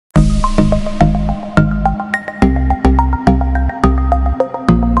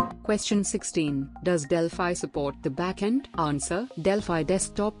Question 16. Does Delphi support the backend? Answer: Delphi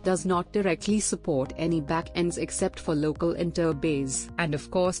Desktop does not directly support any backends except for local interbase, and of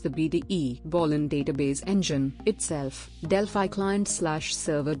course the BDE Bolland database engine itself. Delphi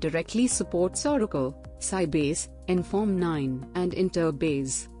ClientServer directly supports Oracle, Sybase, Inform9, and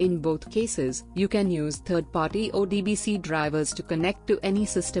Interbase. In both cases, you can use third-party ODBC drivers to connect to any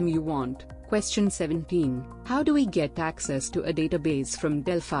system you want. Question 17. How do we get access to a database from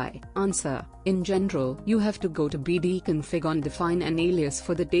Delphi? Answer: in general, you have to go to BDE config and define an alias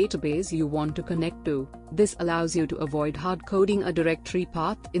for the database you want to connect to. This allows you to avoid hard coding a directory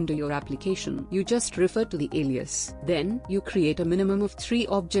path into your application. You just refer to the alias. Then, you create a minimum of 3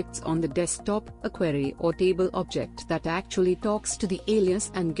 objects on the desktop, a query or table object that actually talks to the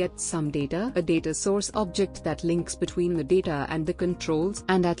alias and gets some data, a data source object that links between the data and the controls,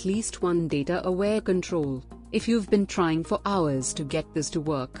 and at least one data-aware control. If you've been trying for hours to get this to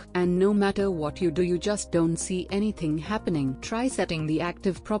work, and no matter what you do you just don't see anything happening, try setting the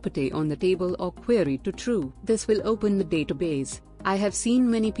active property on the table or query to true. This will open the database. I have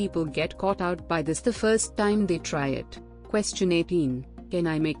seen many people get caught out by this the first time they try it. Question 18. Can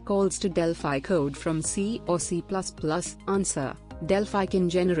I make calls to Delphi code from C or C++? Answer: Delphi can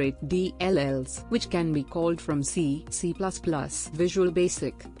generate DLLs, which can be called from C, C++, Visual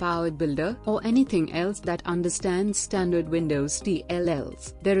Basic, Power Builder, or anything else that understands standard Windows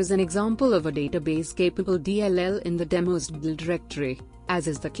DLLs. There is an example of a database-capable DLL in the demo's build directory. As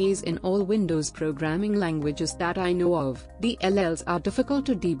is the case in all Windows programming languages that I know of, DLLs are difficult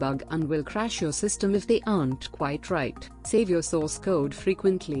to debug and will crash your system if they aren't quite right. Save your source code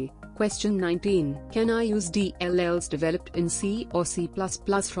frequently. Question 19. Can I use DLLs developed in C or C++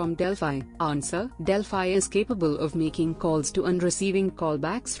 from Delphi? Answer: Delphi is capable of making calls to and receiving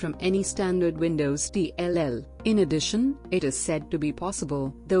callbacks from any standard Windows DLL. In addition, it is said to be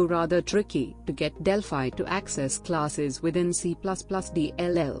possible, though rather tricky, to get Delphi to access classes within C++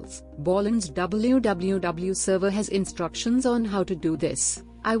 DLLs. Bolland's www server has instructions on how to do this.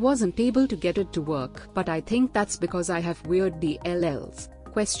 I wasn't able to get it to work, but I think that's because I have weird DLLs.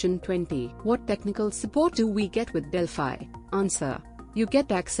 Question 20. What technical support do we get with Delphi? Answer: you get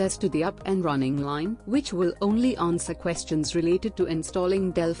access to the up and running line, which will only answer questions related to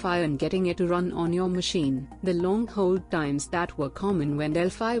installing Delphi and getting it to run on your machine. The long hold times that were common when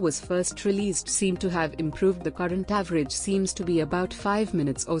Delphi was first released seem to have improved. The current average seems to be about 5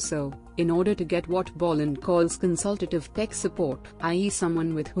 minutes or so. In order to get what Bolland calls consultative tech support, i.e.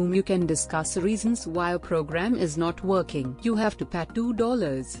 someone with whom you can discuss reasons why a program is not working, you have to pay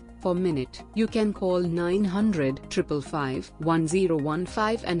 $2 per minute. You can call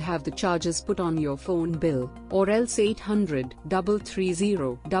 900-555-1015 and have the charges put on your phone bill, or else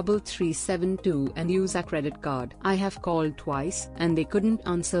 800-330-3372 and use a credit card. I have called twice, and they couldn't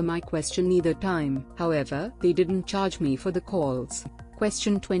answer my question either time. However, they didn't charge me for the calls.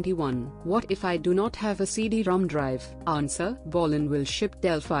 Question 21. What if I do not have a CD-ROM drive? Answer: Bolland will ship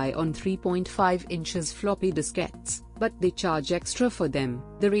Delphi on 3.5 inches floppy diskettes, but they charge extra for them.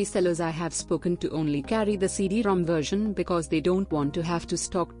 The resellers I have spoken to only carry the CD-ROM version because they don't want to have to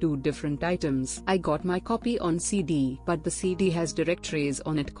stock 2 different items. I got my copy on CD, but the CD has directories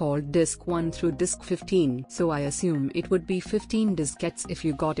on it called disk 1 through disk 15, so I assume it would be 15 diskettes if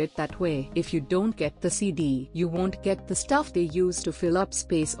you got it that way. If you don't get the CD, you won't get the stuff they use to fill up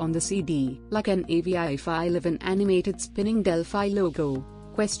space on the CD, like an AVI file of an animated spinning Delphi logo.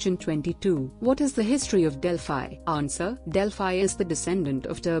 Question 22. What is the history of Delphi? Answer: Delphi is the descendant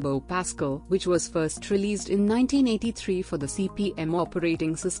of Turbo Pascal, which was first released in 1983 for the CP/M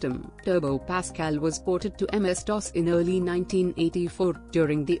operating system. Turbo Pascal was ported to MS-DOS in early 1984.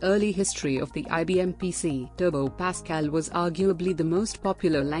 During the early history of the IBM PC, Turbo Pascal was arguably the most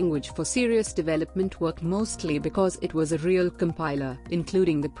popular language for serious development work, mostly because it was a real compiler,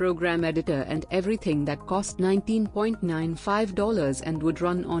 including the program editor and everything, that cost $19.95 and would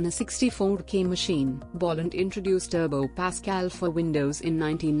run on a 64K machine. Bolland introduced Turbo Pascal for Windows in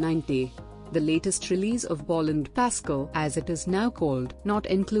 1990. The latest release of Bolland Pascal, as it is now called, not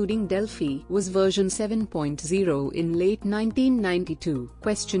including Delphi, was version 7.0 in late 1992.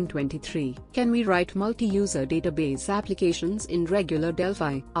 Question 23. Can we write multi-user database applications in regular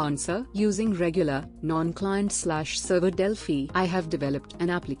Delphi? Answer: using regular, non-client/server Delphi, I have developed an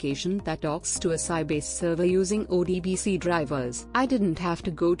application that talks to a Sybase server using ODBC drivers. I didn't have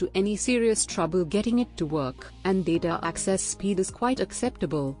to go to any serious trouble getting it to work, and data access speed is quite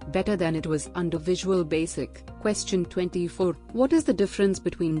acceptable, better than it was under Visual Basic. Question 24. What is the difference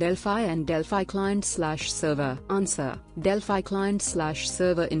between Delphi and Delphi ClientServer? Answer: Delphi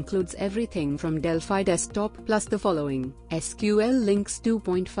client/server includes everything from Delphi desktop plus the following: SQL Links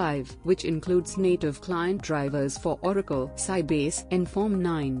 2.5, which includes native client drivers for Oracle, Sybase, Inform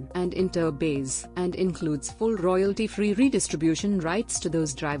 9, and Interbase, and includes full royalty-free redistribution rights to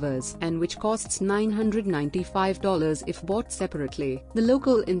those drivers, and which costs $995 if bought separately. The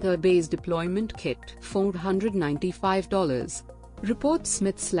local Interbase deployment kit, $495. Report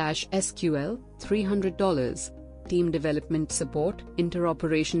Smith/SQL, $300. Team development support,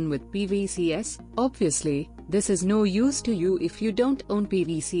 interoperation with PVCS. Obviously, this is no use to you if you don't own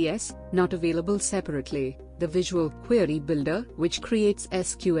PVCS, not available separately. The Visual Query Builder, which creates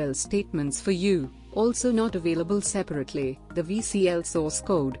SQL statements for you, also not available separately. The VCL source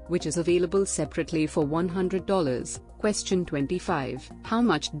code, which is available separately for $100. Question 25. How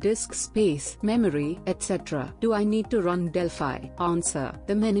much disk space, memory, etc. do I need to run Delphi? Answer.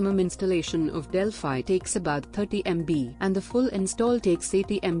 The minimum installation of Delphi takes about 30 MB and the full install takes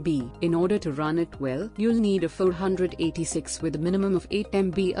 80 MB. In order to run it well, you'll need a 486 with a minimum of 8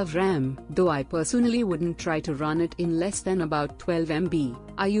 MB of RAM, though I personally wouldn't try to run it in less than about 12 MB.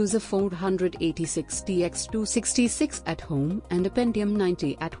 I use a 486 TX266 at home and a Pentium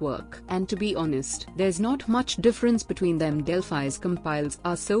 90 at work, and to be honest, there's not much difference between them. Delphi's compiles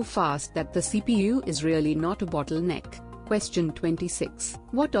are so fast that the CPU is really not a bottleneck. Question 26.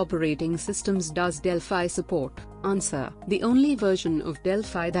 What operating systems does Delphi support? Answer. The only version of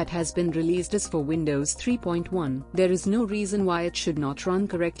Delphi that has been released is for Windows 3.1. There is no reason why it should not run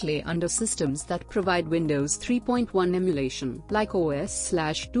correctly under systems that provide Windows 3.1 emulation, like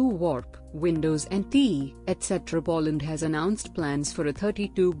OS/2 Warp, Windows NT, etc. Hwnd has announced plans for a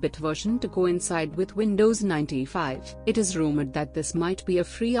 32-bit version to coincide with Windows 95. It is rumored that this might be a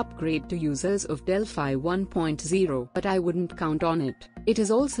free upgrade to users of Delphi 1.0, but I wouldn't count on it. It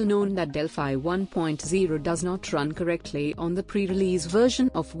is also known that Delphi 1.0 does not run correctly on the pre-release version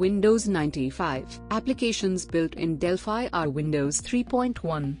of Windows 95. Applications built in Delphi are Windows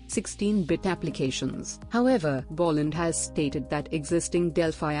 3.1, 16-bit applications. However, Hwnd has stated that existing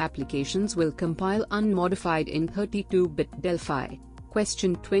Delphi applications will compile unmodified in 32-bit Delphi.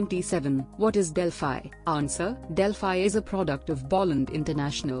 Question 27. What is Delphi? Answer. Delphi is a product of Hwnd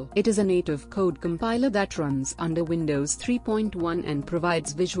International. It is a native code compiler that runs under Windows 3.1 and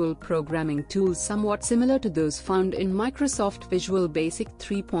provides visual programming tools somewhat similar to those found in Microsoft Visual Basic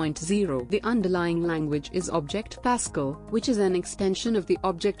 3.0. The underlying language is Object Pascal, which is an extension of the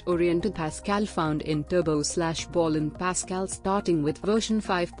object-oriented Pascal found in Turbo/Hwnd Pascal starting with version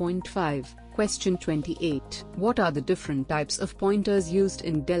 5.5. Question 28. What are the different types of pointers used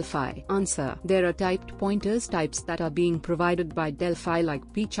in Delphi? Answer. There are typed pointers types that are being provided by Delphi like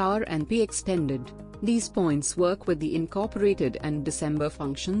pchar and pextended. These points work with the incorporated and December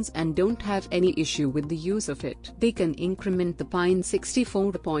functions and don't have any issue with the use of it. They can increment the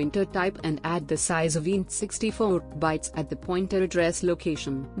Pine64 pointer type and add the size of int64 bytes at the pointer address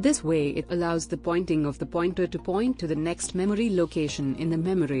location. This way it allows the pointing of the pointer to point to the next memory location in the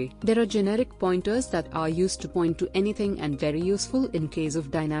memory. There are generic pointers that are used to point to anything and very useful in case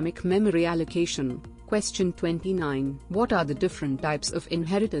of dynamic memory allocation. Question 29. What are the different types of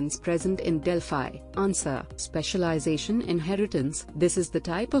inheritance present in Delphi? Answer. Specialization inheritance. This is the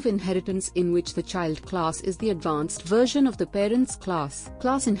type of inheritance in which the child class is the advanced version of the parent's class.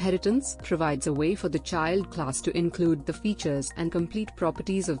 Class inheritance provides a way for the child class to include the features and complete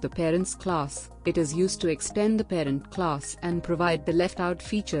properties of the parent's class. It is used to extend the parent class and provide the left-out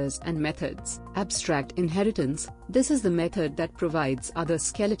features and methods. Abstract inheritance. This is the method that provides other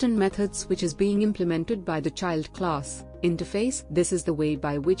skeleton methods which is being implemented by the child class. Interface. This is the way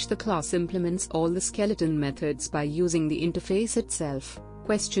by which the class implements all the skeleton methods by using the interface itself.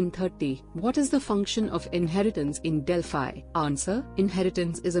 Question 30. What is the function of inheritance in Delphi? Answer.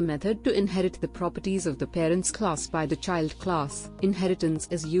 Inheritance is a method to inherit the properties of the parent's class by the child class. Inheritance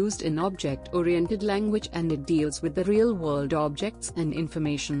is used in object-oriented language and it deals with the real-world objects and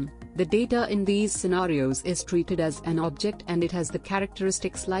information. The data in these scenarios is treated as an object and it has the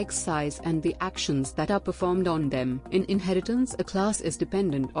characteristics like size and the actions that are performed on them. In inheritance, a class is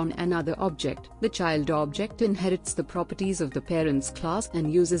dependent on another object. The child object inherits the properties of the parent's class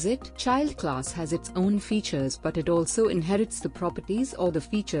and uses it. Child class has its own features but it also inherits the properties or the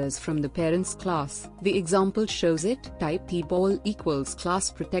features from the parent's class. The example shows it. Type tball equals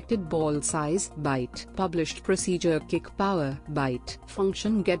class protected ball size byte, published procedure kick power byte,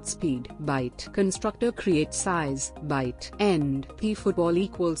 function get speed byte, constructor create size byte, end tfootball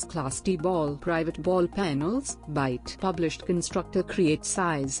equals class tball private ball panels byte, published constructor create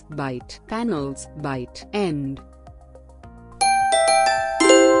size byte, panels byte, end